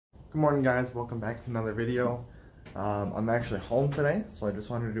Good morning, guys. Welcome back to another video. I'm actually home today, so I just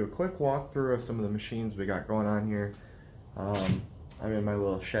wanted to do a quick walkthrough of some of the machines we got going on here. I'm in my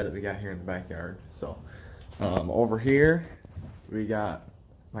little shed that we got here in the backyard. So over here we got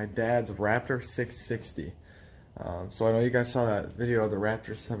my dad's Raptor 660. So I know you guys saw that video of the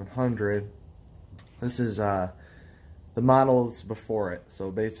Raptor 700. This is the models before it.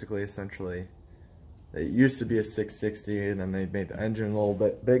 So basically, essentially, it used to be a 660, and then they made the engine a little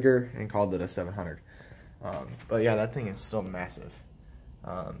bit bigger and called it a 700. But yeah, that thing is still massive.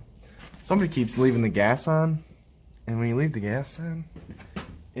 Somebody keeps leaving the gas on, and when you leave the gas on,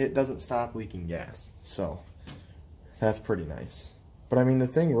 it doesn't stop leaking gas. So that's pretty nice. But I mean, the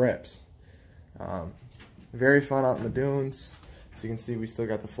thing rips. Very fun out in the dunes. So you can see we still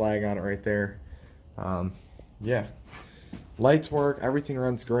got the flag on it right there. Yeah, lights work, everything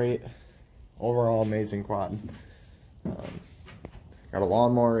runs great. Overall, amazing quad. Got a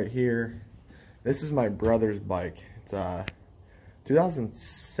lawnmower right here. This is my brother's bike. It's a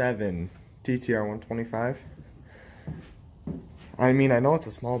 2007 TTR-125. I mean, I know it's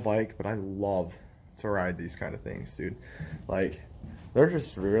a small bike, but I love to ride these kind of things, dude. Like, they're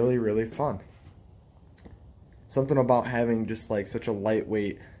just really, really fun. Something about having just like such a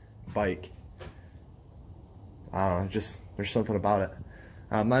lightweight bike. I don't know, just there's something about it.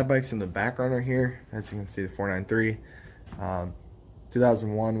 My bike's in the back runner here, as you can see, the 493,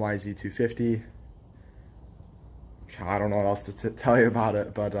 2001 YZ250. I don't know what else to tell you about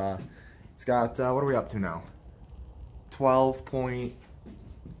it, but it's got, what are we up to now? 12.8?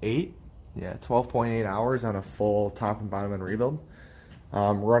 Yeah, 12.8 hours on a full top and bottom end rebuild.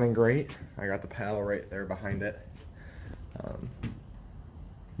 Running great. I got the paddle right there behind it.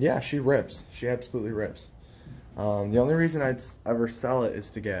 Yeah, she rips. She absolutely rips. The only reason I'd ever sell it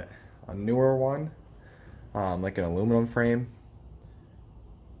is to get a newer one, like an aluminum frame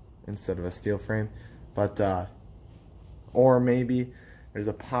instead of a steel frame. But or maybe there's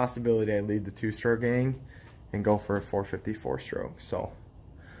a possibility I leave the 2-stroke gang and go for a 450 4-stroke. So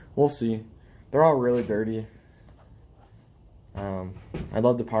we'll see. They're all really dirty. I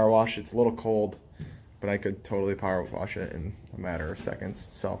love the power wash. It's a little cold, but I could totally power wash it in a matter of seconds.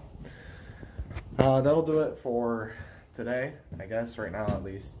 So that'll do it for today, I guess, right now at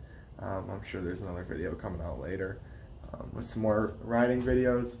least. I'm sure there's another video coming out later with some more riding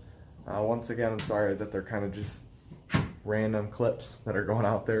videos. Once again, I'm sorry that they're kind of just random clips that are going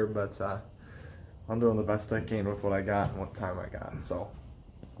out there, but I'm doing the best I can with what I got and what time I got. So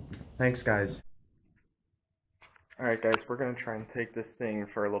thanks, guys. Alright, guys, we're going to try and take this thing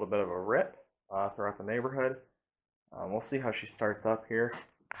for a little bit of a rip throughout the neighborhood. We'll see how she starts up here.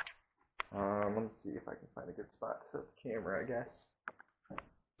 Let me see if I can find a good spot to set the camera, I guess.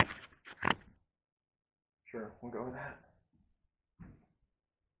 Sure, we'll go with that.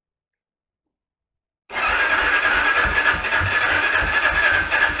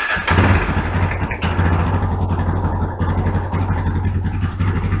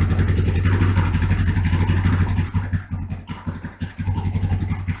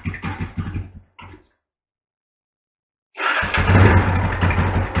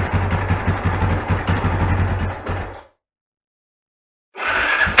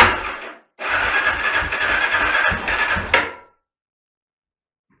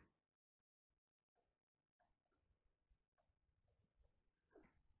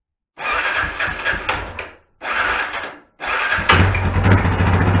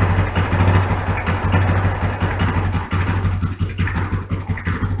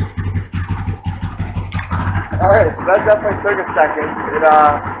 Alright, so that definitely took a second. It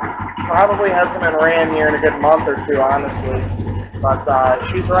probably hasn't been ran here in a good month or two, honestly. But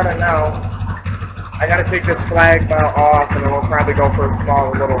she's running now. I gotta take this flag mount off, and then we'll probably go for a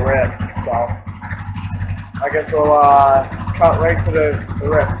small little rip. So I guess we'll cut right to the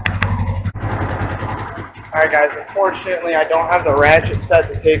rip. Alright, guys, unfortunately I don't have the ratchet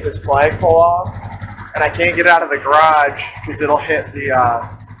set to take this flagpole off, and I can't get out of the garage because it'll hit the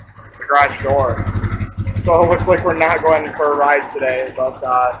garage door. So it looks like we're not going for a ride today, but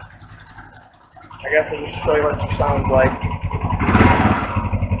I guess I'll just show you what she sounds like.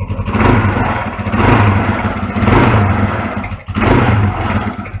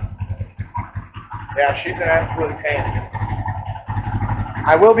 Yeah, she's an absolute pain.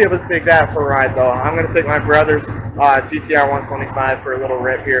 I will be able to take that for a ride, though. I'm going to take my brother's TTR-125 for a little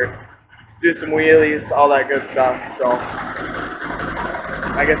rip here. Do some wheelies, all that good stuff. So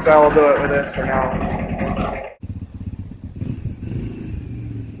I guess I will do it with this for now.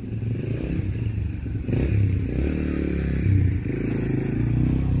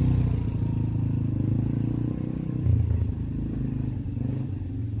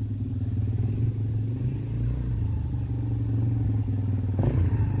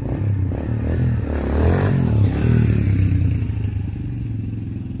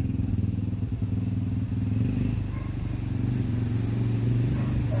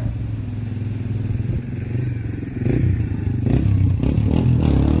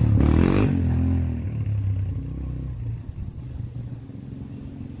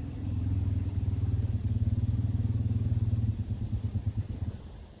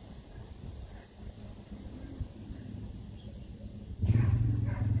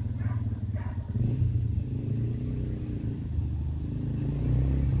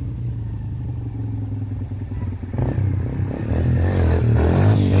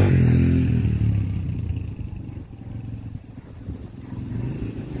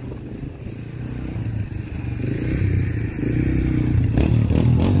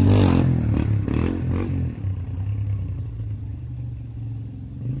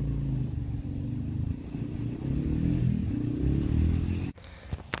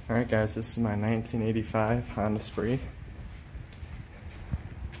 Alright guys, this is my 1985 Honda Spree.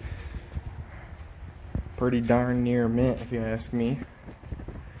 Pretty darn near mint if you ask me.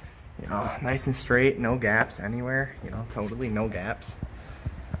 You know, nice and straight, no gaps anywhere, you know, totally no gaps.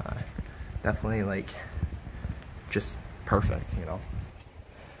 Definitely like just perfect, you know.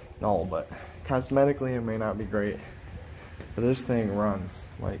 No, but cosmetically it may not be great, but this thing runs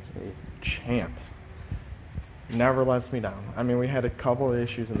like a champ. Never lets me down. I mean, we had a couple of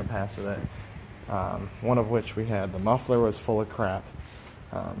issues in the past with it. One of which we had the muffler was full of crap,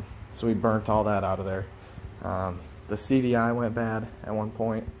 so we burnt all that out of there. The CDI went bad at one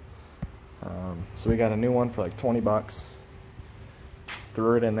point, so we got a new one for like 20 bucks.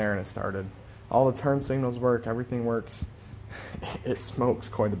 Threw it in there and it started. All the turn signals work, everything works. It smokes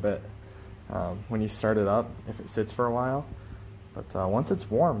quite a bit when you start it up, if it sits for a while. But once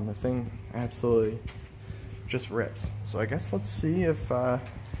it's warm, the thing absolutely just rips. So I guess let's see if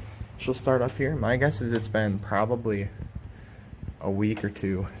she'll start up here. My guess is it's been probably a week or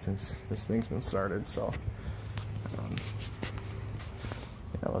two since this thing's been started. So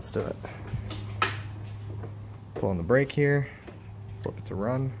yeah, let's do it. Pulling the brake here, flip it to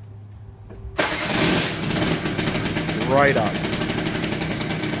run. Right up.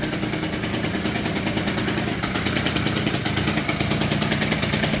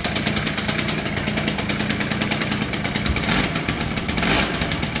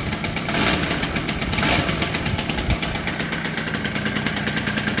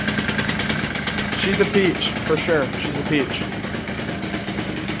 She's a peach, for sure. She's a peach.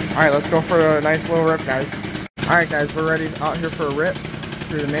 Alright, let's go for a nice little rip, guys. Alright guys, we're ready out here for a rip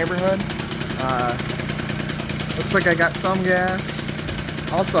through the neighborhood. Looks like I got some gas.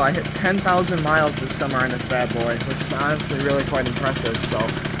 Also, I hit 10,000 miles this summer on this bad boy, which is honestly really quite impressive. So,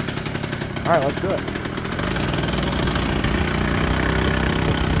 alright, let's do it.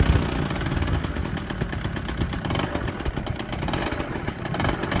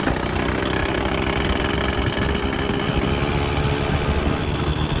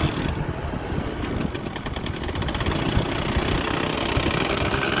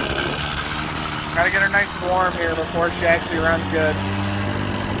 Gotta get her nice and warm here before she actually runs good.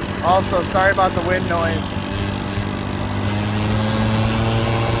 Also, sorry about the wind noise.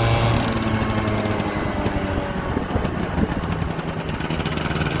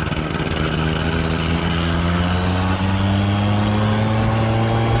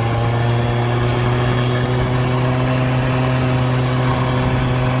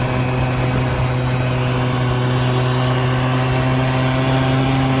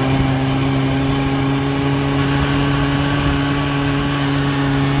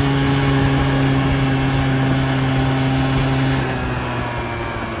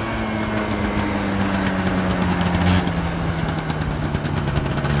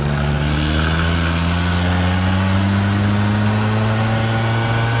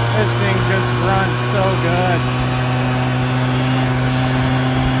 This thing just runs so good.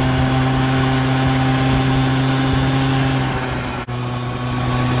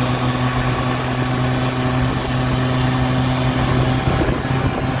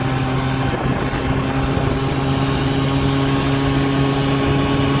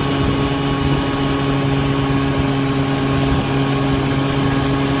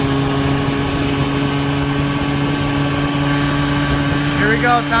 Here we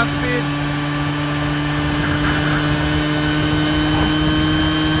go, top speed.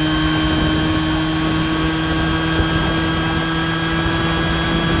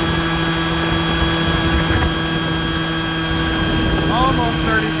 Almost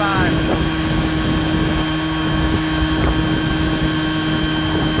 35.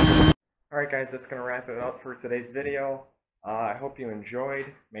 Alright guys, that's going to wrap it up for today's video. I hope you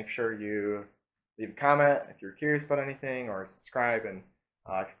enjoyed. Make sure you leave a comment if you're curious about anything, or subscribe, and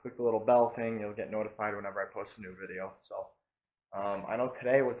if you click the little bell thing, you'll get notified whenever I post a new video. So I know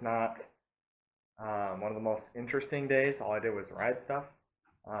today was not one of the most interesting days. All I did was ride stuff,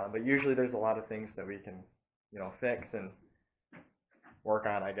 but usually there's a lot of things that we can, you know, fix and work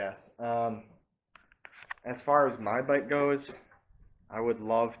on, I guess. As far as my bike goes, I would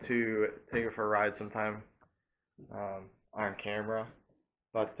love to take it for a ride sometime on camera,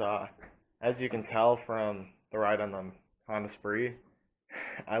 but as you can tell from the ride on the Honda Spree,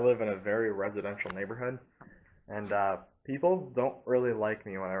 I live in a very residential neighborhood, and people don't really like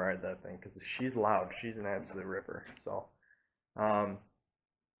me when I ride that thing because she's loud. She's an absolute ripper. So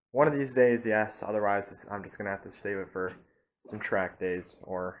one of these days, yes. Otherwise, I'm just gonna have to save it for some track days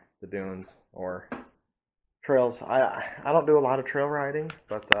or the dunes or trails. I don't do a lot of trail riding,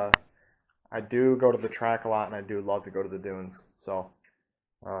 but I do go to the track a lot, and I do love to go to the dunes. So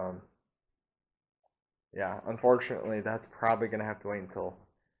Um, yeah, unfortunately, that's probably gonna have to wait until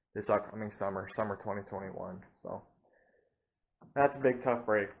this upcoming summer, summer 2021. So that's a big tough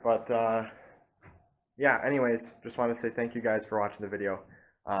break. But yeah, anyways, just want to say thank you guys for watching the video.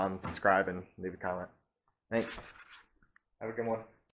 Subscribe and leave a comment. Thanks. Have a good one.